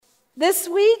This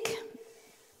week,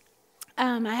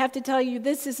 I have to tell you,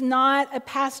 this is not a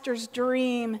pastor's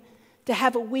dream to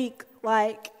have a week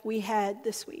like we had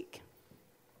this week.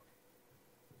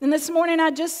 And this morning, I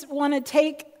just want to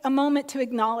take a moment to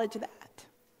acknowledge that.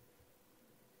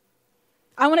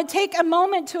 I want to take a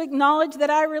moment to acknowledge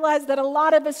that I realize that a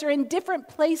lot of us are in different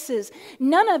places.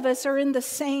 None of us are in the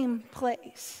same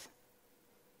place.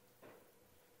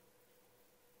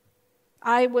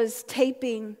 I was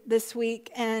taping this week,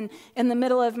 and in the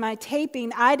middle of my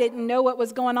taping, I didn't know what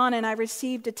was going on, and I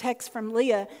received a text from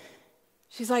Leah.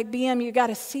 She's like, BM, you got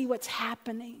to see what's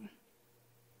happening.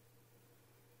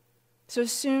 So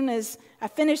as soon as I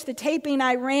finished the taping,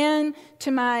 I ran to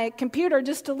my computer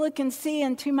just to look and see,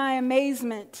 and to my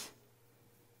amazement,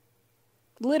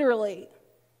 literally,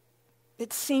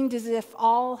 it seemed as if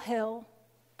all hell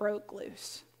broke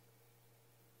loose.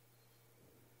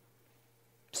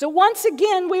 So once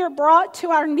again, we are brought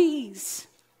to our knees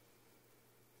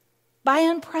by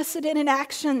unprecedented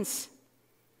actions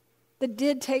that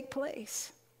did take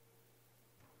place.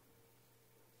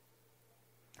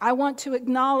 I want to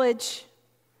acknowledge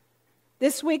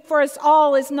this week for us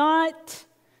all is not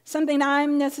something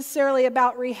I'm necessarily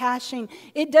about rehashing.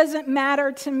 It doesn't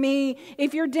matter to me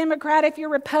if you're Democrat, if you're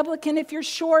Republican, if you're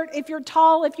short, if you're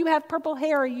tall, if you have purple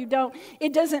hair or you don't.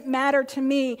 It doesn't matter to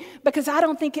me because I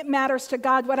don't think it matters to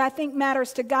God. What I think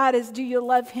matters to God is, do you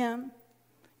love Him?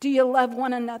 Do you love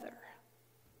one another?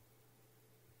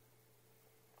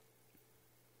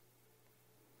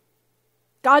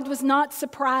 God was not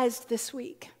surprised this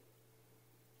week.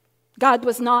 God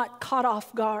was not caught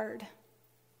off guard.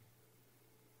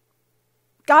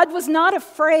 God was not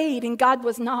afraid, and God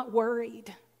was not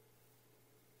worried.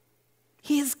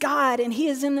 He is God, and He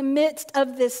is in the midst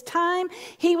of this time.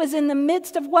 He was in the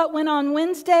midst of what went on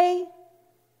Wednesday.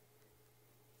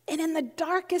 And in the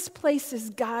darkest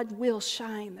places, God will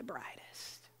shine the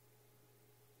brightest.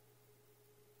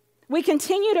 We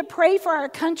continue to pray for our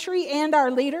country and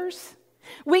our leaders.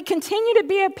 We continue to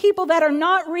be a people that are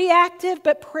not reactive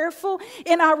but prayerful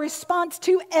in our response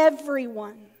to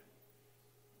everyone.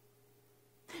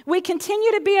 We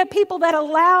continue to be a people that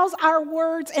allows our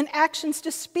words and actions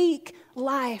to speak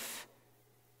life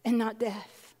and not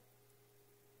death.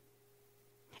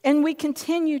 And we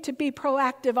continue to be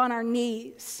proactive on our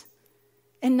knees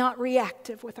and not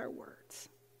reactive with our words.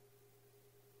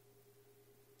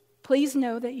 Please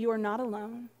know that you are not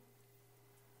alone.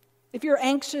 If you're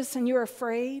anxious and you're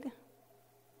afraid,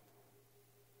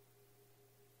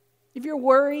 if you're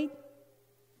worried,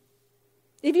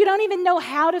 if you don't even know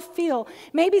how to feel,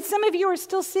 maybe some of you are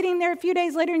still sitting there a few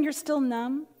days later and you're still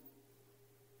numb.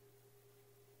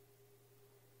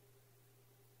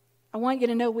 I want you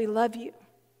to know we love you.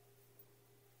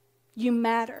 You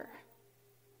matter.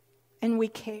 And we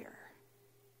care.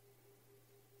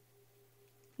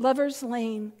 Lover's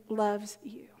Lane loves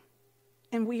you.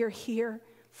 And we are here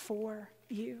for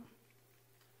you.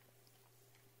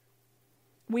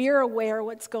 We are aware of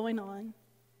what's going on.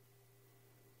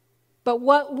 But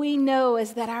what we know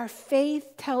is that our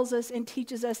faith tells us and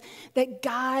teaches us that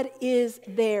God is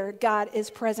there, God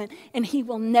is present, and He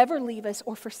will never leave us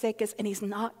or forsake us, and He's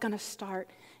not going to start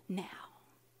now.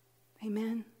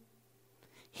 Amen?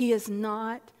 He is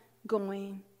not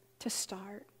going to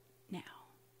start now.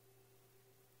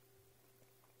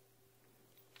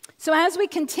 So as we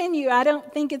continue, I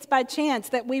don't think it's by chance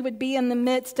that we would be in the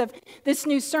midst of this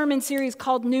new sermon series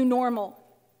called New Normal.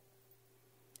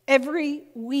 Every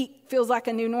week feels like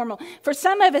a new normal. For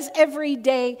some of us, every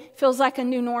day feels like a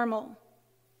new normal.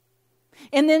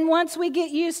 And then once we get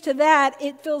used to that,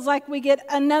 it feels like we get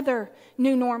another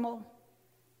new normal.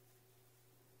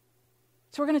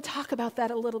 So we're going to talk about that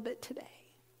a little bit today.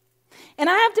 And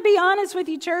I have to be honest with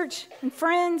you, church and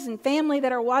friends and family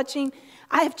that are watching,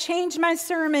 I have changed my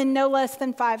sermon no less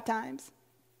than 5 times.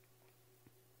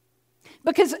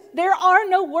 Because there are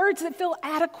no words that feel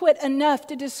adequate enough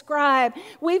to describe.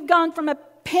 We've gone from a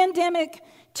pandemic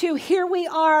to here we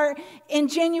are in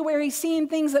January seeing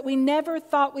things that we never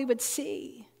thought we would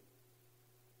see.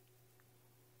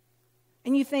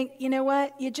 And you think, you know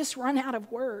what? You just run out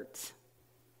of words.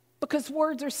 Because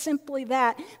words are simply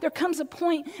that. There comes a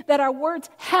point that our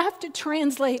words have to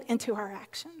translate into our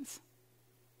actions.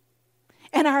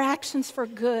 And our actions for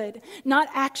good, not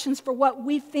actions for what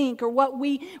we think or what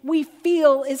we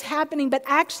feel is happening, but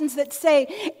actions that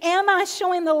say, am I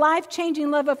showing the life-changing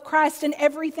love of Christ in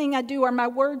everything I do? Are my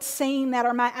words saying that?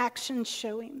 Are my actions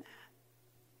showing that?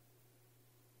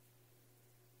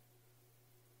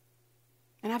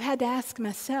 And I've had to ask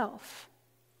myself,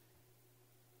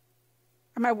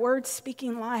 are my words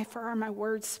speaking life or are my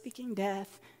words speaking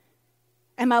death?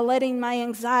 Am I letting my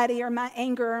anxiety or my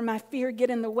anger or my fear get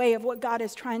in the way of what God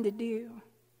is trying to do?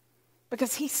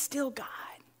 Because he's still God.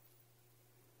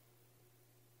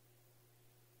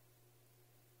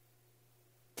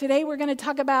 Today we're going to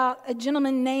talk about a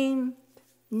gentleman named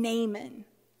Naaman.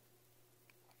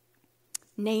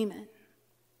 Naaman.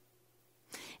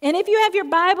 And if you have your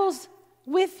Bibles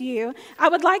with you, I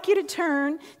would like you to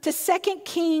turn to 2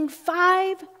 Kings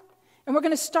 5, and we're going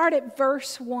to start at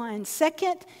verse 1. 2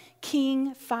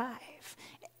 Kings 5.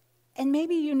 And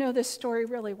maybe you know this story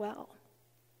really well.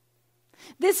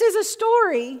 This is a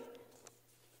story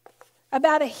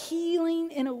about a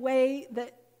healing in a way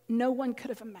that no one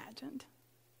could have imagined.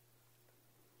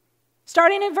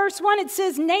 Starting in verse 1, it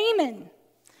says, Naaman,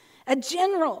 a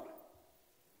general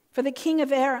for the king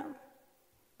of Aram,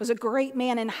 was a great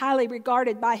man and highly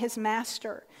regarded by his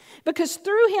master, because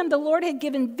through him the Lord had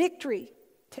given victory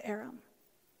to Aram.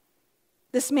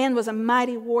 This man was a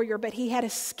mighty warrior, but he had a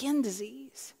skin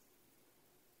disease.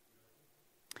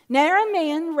 Now,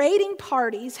 Aramean raiding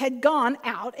parties had gone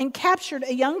out and captured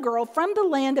a young girl from the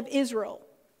land of Israel.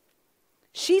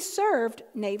 She served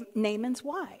Naaman's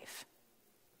wife.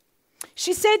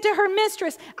 She said to her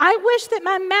mistress, I wish that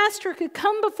my master could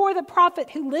come before the prophet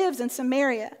who lives in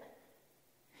Samaria.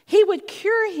 He would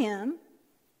cure him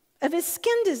of his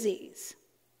skin disease.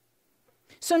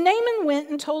 So Naaman went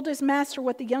and told his master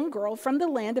what the young girl from the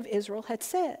land of Israel had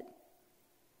said.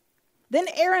 Then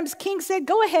Aram's king said,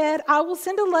 go ahead, I will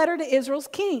send a letter to Israel's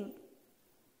king.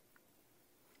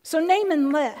 So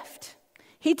Naaman left.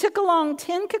 He took along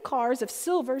 10 kikars of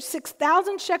silver,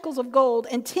 6,000 shekels of gold,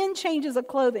 and 10 changes of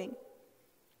clothing.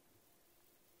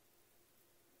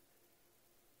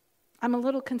 I'm a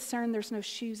little concerned there's no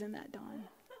shoes in that, Dawn.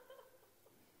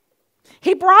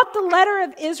 He brought the letter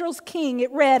of Israel's king.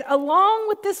 It read, along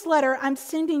with this letter, I'm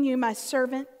sending you my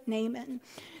servant Naaman,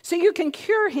 so you can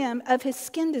cure him of his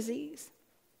skin disease.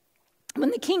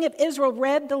 When the king of Israel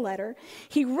read the letter,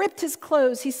 he ripped his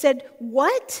clothes. He said,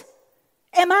 what?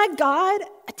 Am I God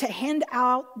to hand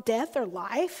out death or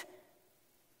life?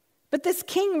 But this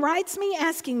king writes me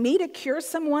asking me to cure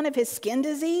someone of his skin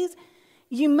disease?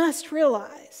 You must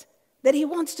realize that he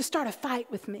wants to start a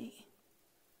fight with me.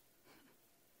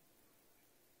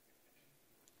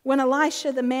 When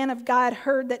Elisha, the man of God,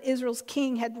 heard that Israel's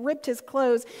king had ripped his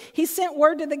clothes, he sent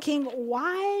word to the king,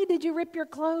 why did you rip your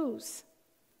clothes?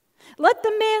 Let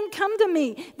the man come to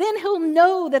me. Then he'll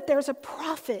know that there's a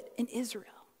prophet in Israel.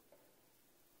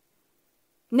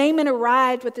 Naaman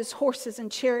arrived with his horses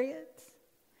and chariots.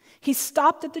 He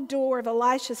stopped at the door of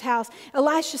Elisha's house.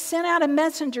 Elisha sent out a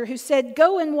messenger who said,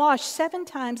 go and wash 7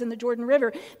 times in the Jordan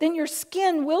River. Then your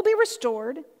skin will be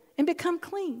restored and become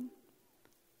clean.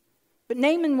 But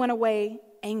Naaman went away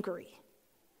angry.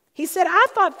 He said, I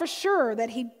thought for sure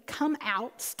that he'd come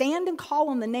out, stand and call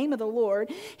on the name of the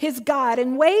Lord, his God,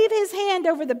 and wave his hand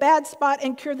over the bad spot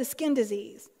and cure the skin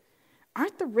disease.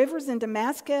 Aren't the rivers in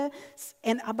Damascus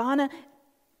and Abana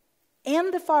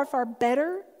and the Pharpar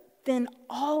better than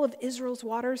all of Israel's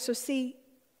waters? So see,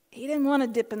 he didn't want to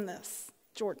dip in this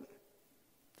Jordan.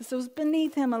 This was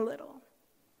beneath him a little.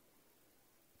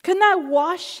 Couldn't I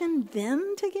wash in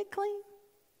them to get clean?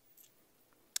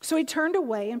 So he turned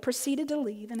away and proceeded to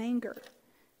leave in anger.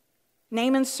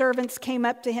 Naaman's servants came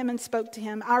up to him and spoke to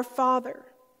him, our father,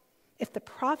 if the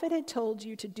prophet had told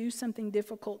you to do something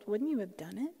difficult, wouldn't you have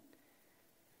done it?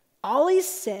 All he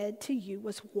said to you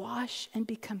was wash and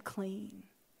become clean.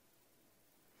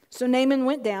 So Naaman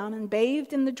went down and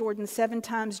bathed in the Jordan 7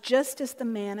 times, just as the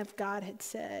man of God had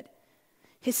said.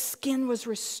 His skin was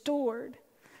restored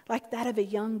like that of a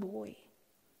young boy,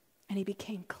 and he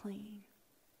became clean.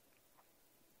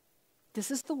 This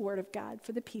is the word of God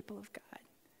for the people of God.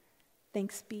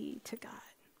 Thanks be to God.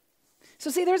 So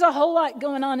see, there's a whole lot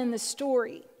going on in this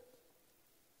story.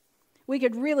 We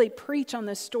could really preach on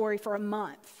this story for a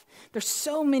month. There's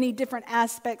so many different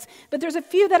aspects, but there's a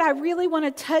few that I really want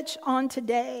to touch on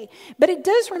today. But it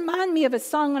does remind me of a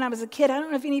song when I was a kid. I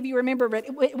don't know if any of you remember, but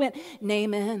it went,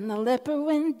 Naaman the leper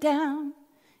went down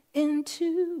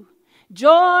into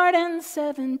Jordan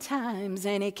 7 times,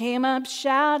 and he came up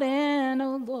shouting,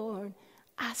 oh Lord,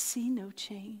 I see no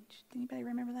change. Anybody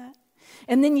remember that?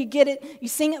 And then you get it, you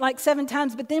sing it like 7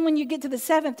 times, but then when you get to the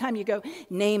 7th time, you go,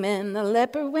 Naaman the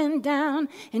leper went down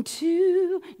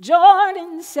into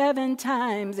Jordan 7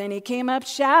 times, and he came up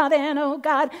shouting, oh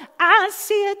God, I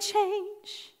see a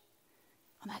change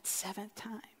on that 7th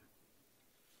time.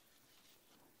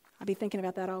 I'll be thinking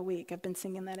about that all week. I've been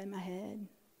singing that in my head.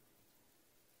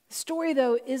 The story,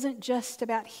 though, isn't just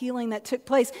about healing that took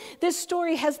place. This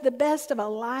story has the best of a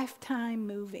Lifetime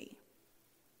movie.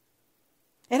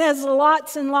 It has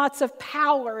lots and lots of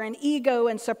power and ego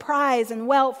and surprise and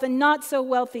wealth and not so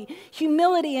wealthy,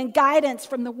 humility and guidance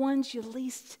from the ones you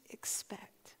least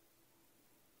expect.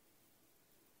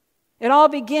 It all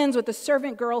begins with a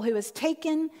servant girl who is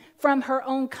taken from her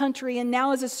own country and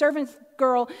now is a servant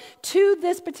girl to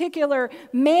this particular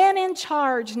man in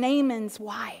charge, Naaman's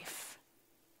wife.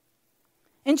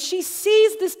 And she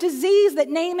sees this disease that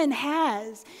Naaman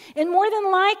has. And more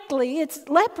than likely, it's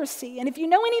leprosy. And if you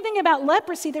know anything about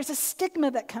leprosy, there's a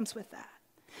stigma that comes with that.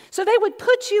 So they would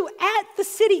put you at the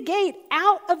city gate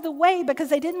out of the way because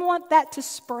they didn't want that to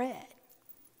spread.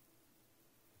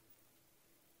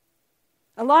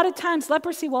 A lot of times,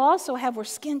 leprosy will also have where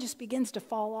skin just begins to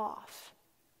fall off.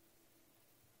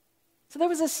 So there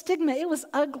was a stigma. It was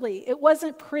ugly. It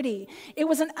wasn't pretty. It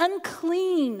was an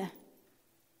unclean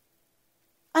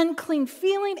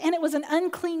feeling, and it was an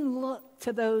unclean look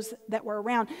to those that were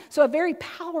around. So a very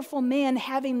powerful man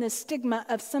having this stigma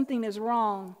of something is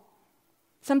wrong,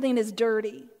 something is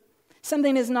dirty,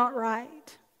 something is not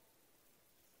right.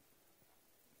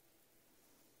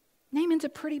 Naaman's a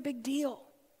pretty big deal.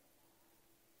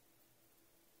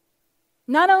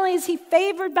 Not only is he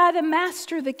favored by the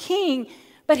master, the king,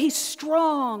 but he's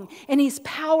strong and he's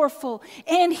powerful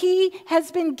and he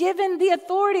has been given the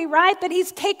authority, right? That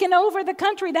he's taken over the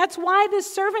country. That's why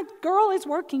this servant girl is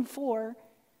working for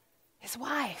his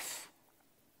wife.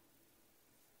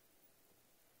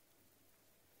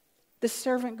 The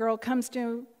servant girl comes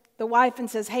to the wife and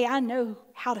says, hey, I know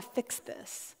how to fix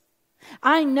this.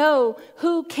 I know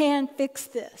who can fix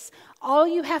this. All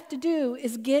you have to do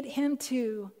is get him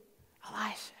to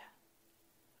Elisha.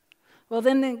 Well,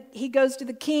 then he goes to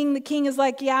the king. The king is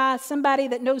like, yeah, somebody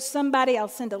that knows somebody, I'll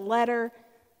send a letter.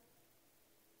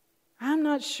 I'm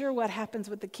not sure what happens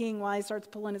with the king while he starts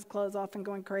pulling his clothes off and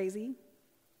going crazy.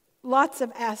 Lots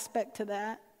of aspect to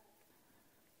that.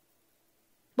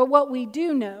 But what we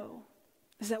do know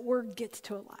is that word gets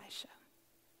to Elisha.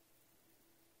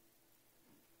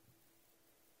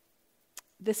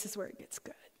 This is where it gets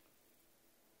good.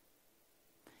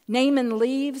 Naaman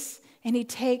leaves. And he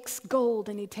takes gold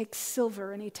and he takes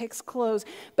silver and he takes clothes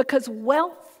because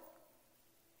wealth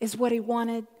is what he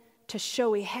wanted to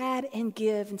show he had and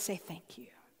give and say thank you.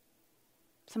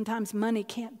 Sometimes money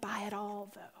can't buy it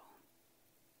all, though.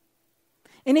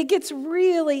 And it gets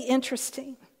really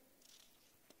interesting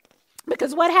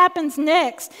because what happens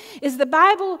next is the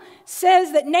Bible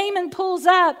says that Naaman pulls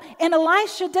up and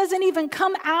Elisha doesn't even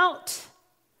come out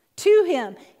to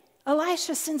him.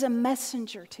 Elisha sends a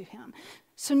messenger to him.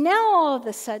 So now all of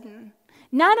a sudden,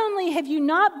 not only have you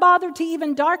not bothered to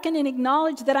even darken and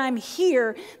acknowledge that I'm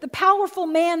here, the powerful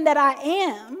man that I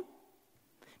am,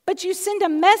 but you send a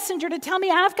messenger to tell me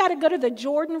I've got to go to the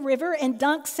Jordan River and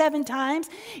dunk 7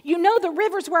 times. You know the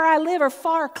rivers where I live are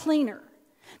far cleaner.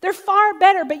 They're far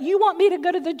better, but you want me to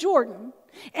go to the Jordan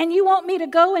and you want me to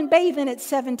go and bathe in it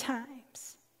 7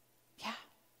 times. Yeah.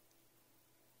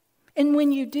 And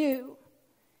when you do,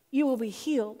 you will be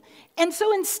healed. And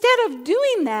so instead of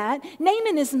doing that,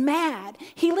 Naaman is mad.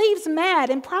 He leaves mad,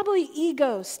 and probably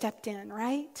ego stepped in,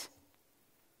 right?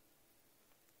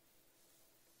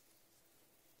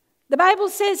 The Bible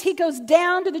says he goes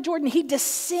down to the Jordan. He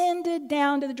descended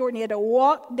down to the Jordan. He had to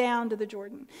walk down to the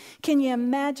Jordan. Can you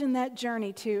imagine that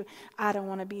journey to, I don't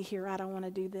want to be here. I don't want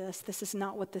to do this. This is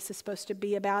not what this is supposed to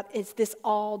be about. Is this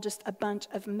all just a bunch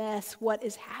of mess? What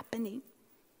is happening?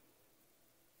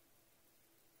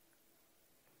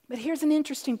 But here's an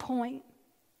interesting point.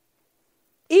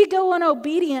 Ego and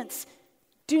obedience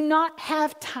do not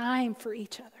have time for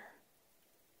each other.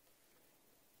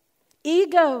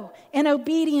 Ego and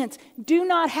obedience do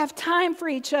not have time for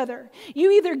each other.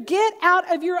 You either get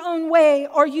out of your own way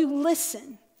or you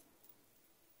listen.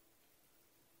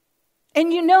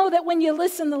 And you know that when you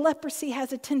listen, the leprosy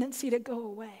has a tendency to go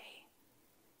away.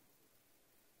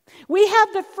 We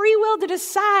have the free will to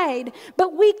decide,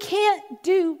 but we can't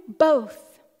do both.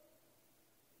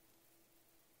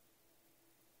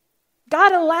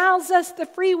 God allows us the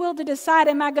free will to decide,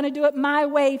 am I going to do it my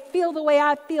way, feel the way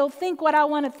I feel, think what I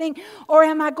want to think, or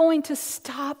am I going to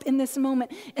stop in this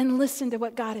moment and listen to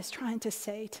what God is trying to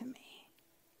say to me?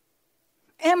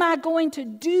 Am I going to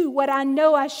do what I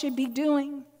know I should be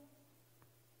doing?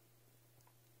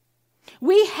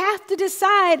 We have to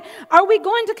decide, are we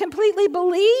going to completely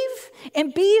believe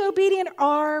and be obedient, or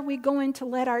are we going to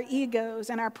let our egos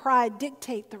and our pride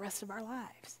dictate the rest of our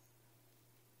lives?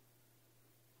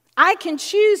 I can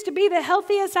choose to be the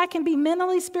healthiest I can be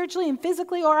mentally, spiritually, and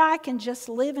physically, or I can just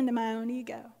live into my own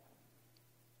ego.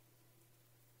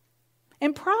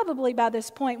 And probably by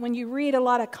this point, when you read a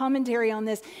lot of commentary on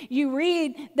this, you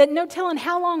read that no telling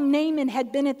how long Naaman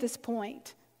had been at this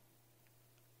point.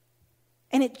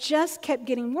 And it just kept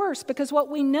getting worse because what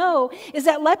we know is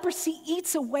that leprosy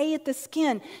eats away at the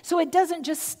skin. So it doesn't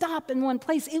just stop in one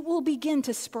place, it will begin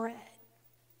to spread.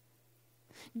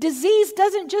 Disease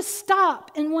doesn't just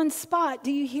stop in one spot.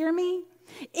 Do you hear me?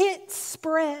 It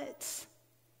spreads.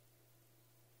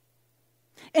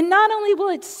 And not only will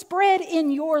it spread in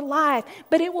your life,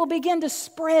 but it will begin to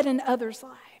spread in others'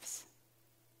 lives.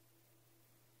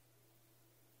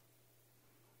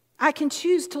 I can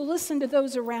choose to listen to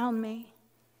those around me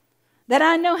that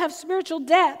I know have spiritual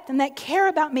depth and that care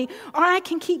about me, or I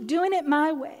can keep doing it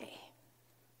my way.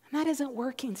 And that isn't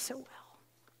working so well.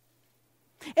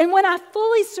 And when I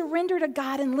fully surrender to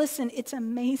God and listen, it's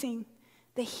amazing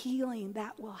the healing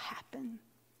that will happen.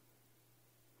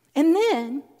 And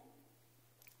then,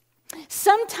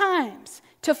 sometimes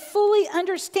to fully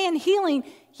understand healing,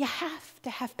 you have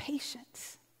to have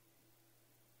patience.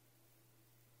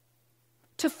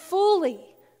 To fully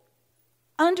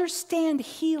understand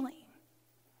healing,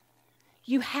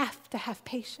 you have to have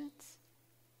patience.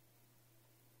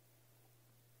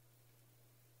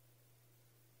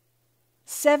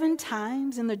 Seven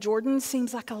times in the Jordan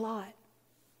seems like a lot.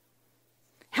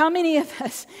 How many of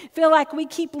us feel like we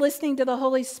keep listening to the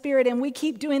Holy Spirit and we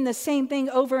keep doing the same thing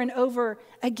over and over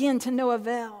again to no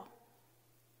avail?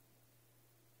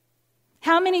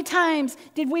 How many times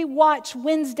did we watch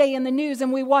Wednesday in the news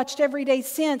and we watched every day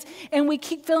since and we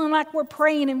keep feeling like we're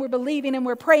praying and we're believing and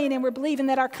we're praying and we're believing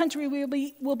that our country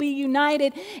will be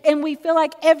united, and we feel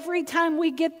like every time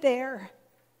we get there,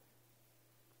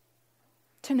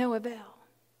 to no avail?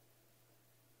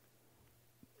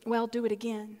 Well, do it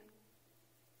again.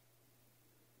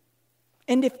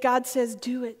 And if God says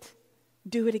do it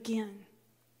again.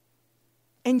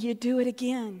 And you do it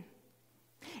again.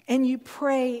 And you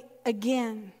pray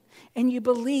again. And you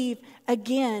believe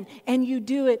again. And you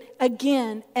do it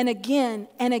again and again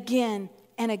and again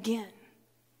and again.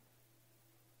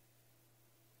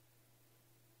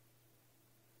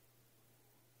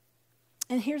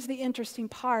 And here's the interesting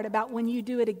part about when you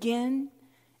do it again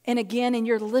and again, and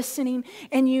you're listening,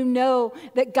 and you know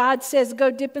that God says, go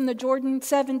dip in the Jordan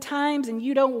 7 times, and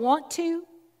you don't want to.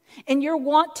 And your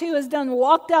want to has done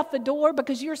walked out the door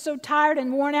because you're so tired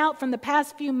and worn out from the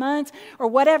past few months or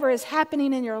whatever is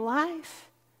happening in your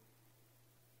life.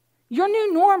 Your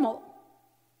new normal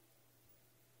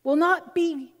will not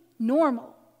be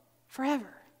normal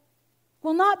forever.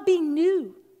 Will not be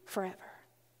new forever.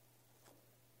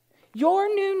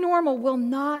 Your new normal will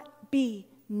not be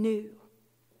new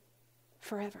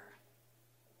forever.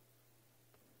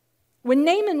 When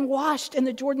Naaman washed in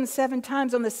the Jordan 7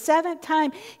 times, on the 7th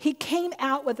time, he came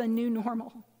out with a new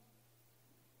normal.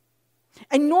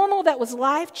 A normal that was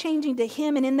life-changing to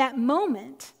him, and in that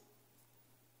moment,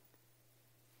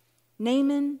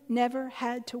 Naaman never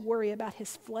had to worry about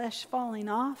his flesh falling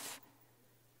off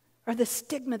or the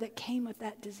stigma that came with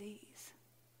that disease.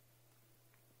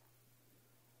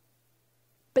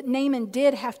 But Naaman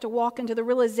did have to walk into the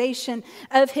realization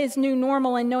of his new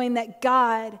normal and knowing that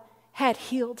God had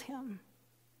healed him.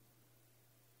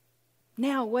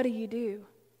 Now, what do?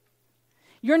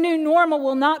 Your new normal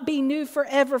will not be new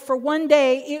forever. For one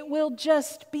day, it will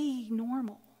just be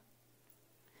normal.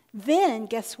 Then,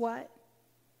 guess what?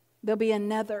 There'll be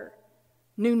another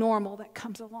new normal that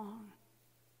comes along.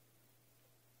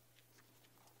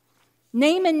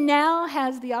 Naaman now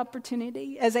has the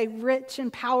opportunity as a rich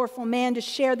and powerful man to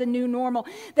share the new normal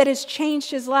that has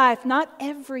changed his life. Not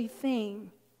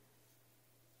everything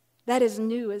that is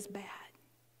new is bad.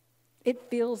 It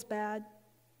feels bad.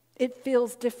 It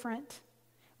feels different.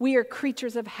 We are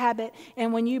creatures of habit,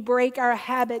 and when you break our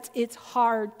habits, it's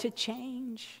hard to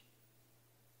change.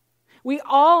 We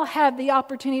all have the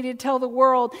opportunity to tell the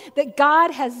world that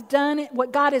God has done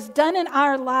what God has done in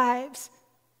our lives.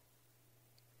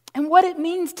 And what it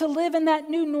means to live in that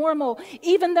new normal,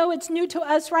 even though it's new to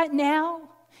us right now,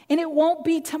 and it won't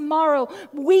be tomorrow,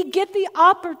 we get the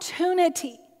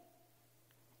opportunity.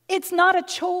 It's not a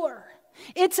chore.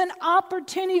 It's an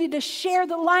opportunity to share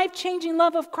the life-changing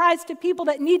love of Christ to people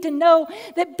that need to know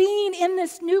that being in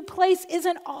this new place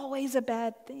isn't always a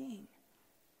bad thing.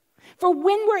 For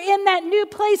when we're in that new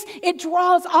place, it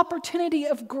draws opportunity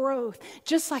of growth,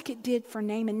 just like it did for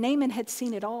Naaman. Naaman had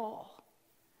seen it all.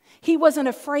 He wasn't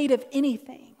afraid of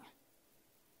anything.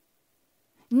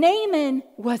 Naaman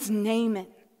was Naaman.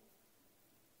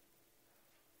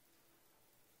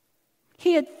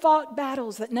 He had fought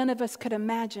battles that none of us could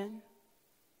imagine.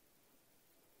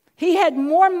 He had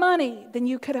more money than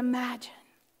you could imagine.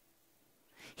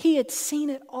 He had seen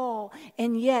it all,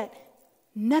 and yet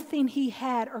nothing he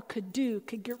had or could do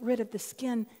could get rid of the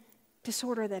skin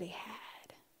disorder that he had.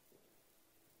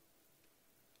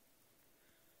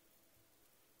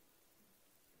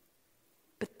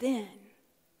 then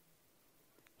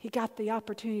he got the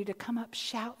opportunity to come up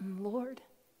shouting, Lord,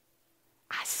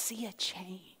 I see a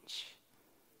change.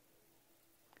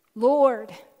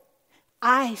 Lord,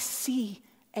 I see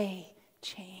a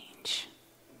change.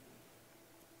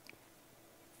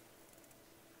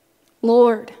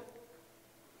 Lord,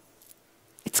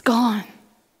 it's gone.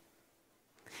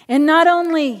 And not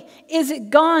only is it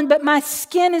gone, but my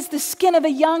skin is the skin of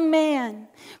a young man.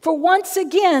 For once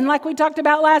again, like we talked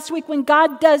about last week, when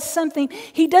God does something,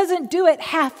 he doesn't do it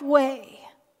halfway.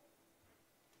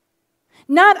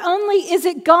 Not only is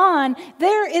it gone,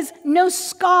 there is no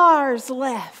scars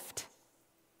left.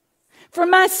 For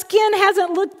my skin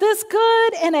hasn't looked this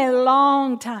good in a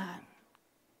long time.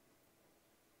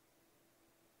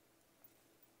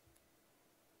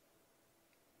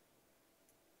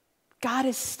 God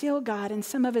is still God, and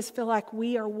some of us feel like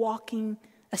we are walking,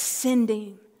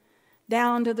 ascending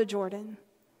down to the Jordan.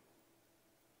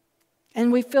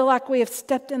 And we feel like we have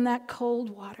stepped in that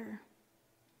cold water.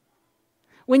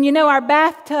 When you know our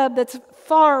bathtub that's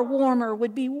far warmer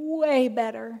would be way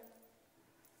better.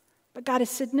 But God has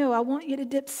said, no, I want you to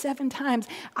dip 7 times.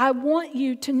 I want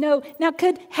you to know. Now,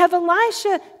 have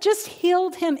Elisha just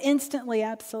healed him instantly?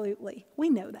 Absolutely. We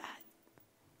know that.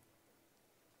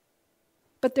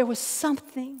 But there was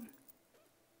something.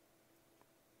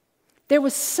 There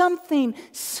was something,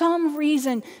 some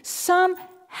reason,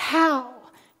 somehow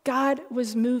God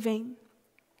was moving.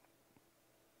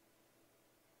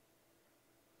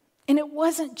 And it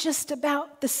wasn't just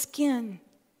about the skin.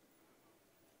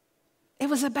 It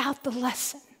was about the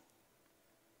lesson.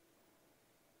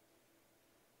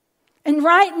 And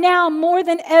right now, more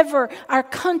than ever, our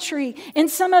country, and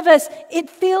some of us, it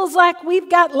feels like we've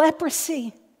got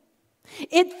leprosy.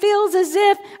 It feels as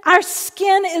if our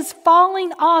skin is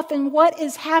falling off in what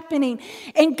is happening.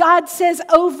 And God says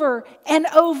over and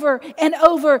over and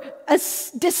over,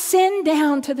 descend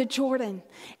down to the Jordan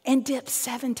and dip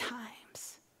 7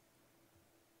 times.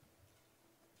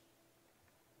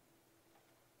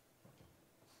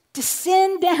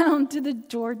 Descend down to the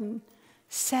Jordan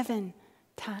 7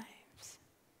 times.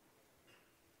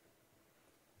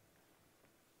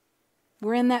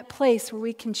 We're in that place where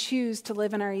we can choose to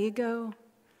live in our ego.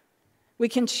 We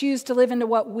can choose to live into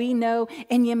what we know.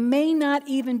 And you may not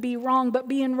even be wrong, but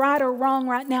being right or wrong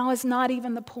right now is not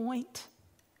even the point.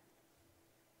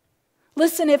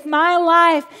 Listen, if my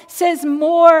life says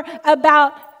more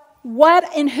about what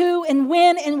and who and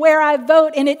when and where I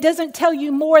vote, and it doesn't tell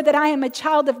you more that I am a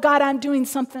child of God, I'm doing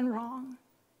something wrong.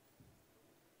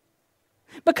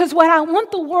 Because what I want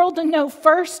the world to know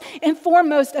first and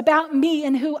foremost about me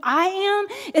and who I am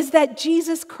is that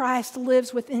Jesus Christ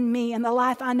lives within me, and the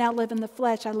life I now live in the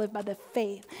flesh, I live by the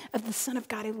faith of the Son of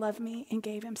God who loved me and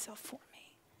gave himself for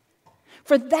me.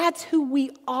 For that's who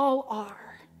we all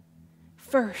are,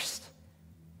 first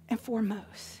and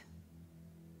foremost.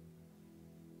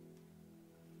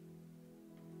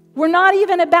 We're not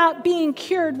even about being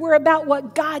cured. We're about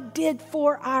what God did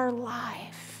for our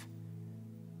life.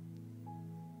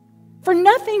 For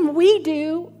nothing we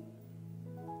do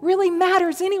really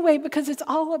matters anyway, because it's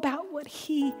all about what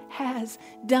he has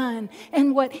done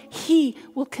and what he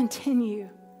will continue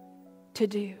to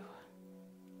do.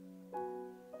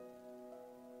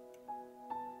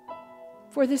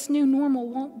 For this new normal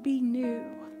won't be new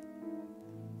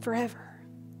forever.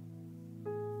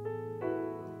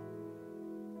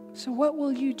 So what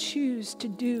will you choose to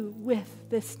do with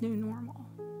this new normal?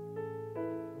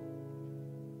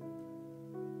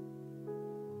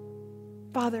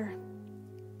 Father,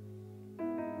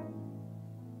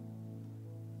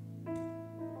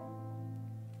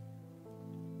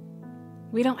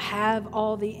 we don't have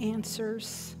all the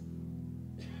answers.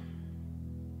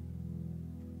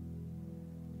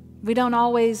 We don't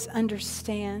always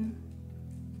understand.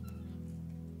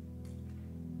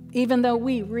 Even though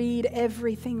we read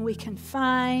everything we can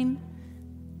find,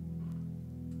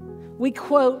 we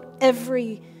quote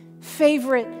every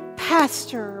favorite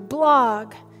pastor or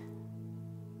blog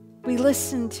we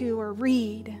listen to or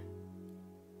read,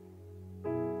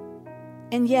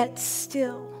 and yet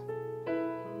still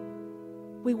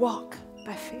we walk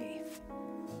by faith,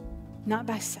 not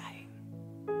by sight.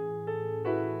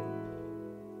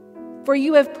 For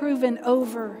you have proven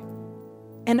over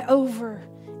and over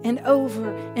and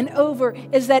over and over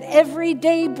is that every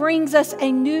day brings us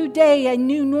a new day, a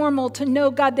new normal, to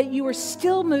know, God, that you are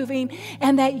still moving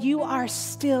and that you are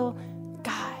still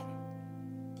God.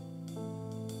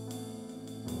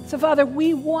 So, Father,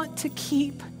 we want to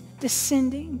keep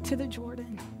descending to the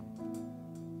Jordan.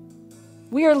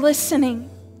 We are listening.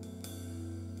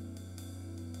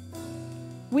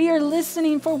 We are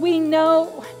listening, for we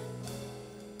know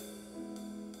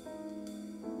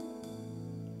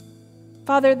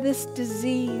Father, this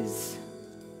disease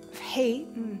of hate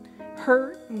and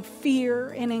hurt and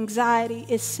fear and anxiety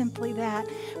is simply that.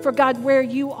 For God, where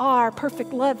you are,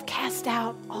 perfect love cast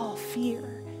out all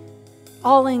fear,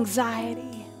 all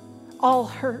anxiety, all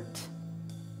hurt.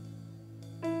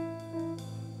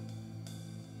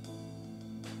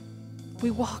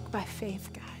 We walk by faith,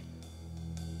 God.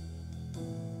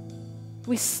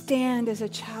 We stand as a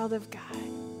child of God,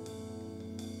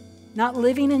 not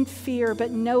living in fear,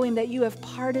 but knowing that you have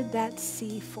parted that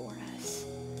sea for us.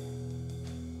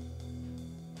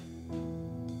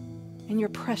 In your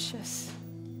precious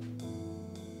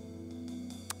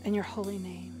and your holy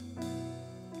name.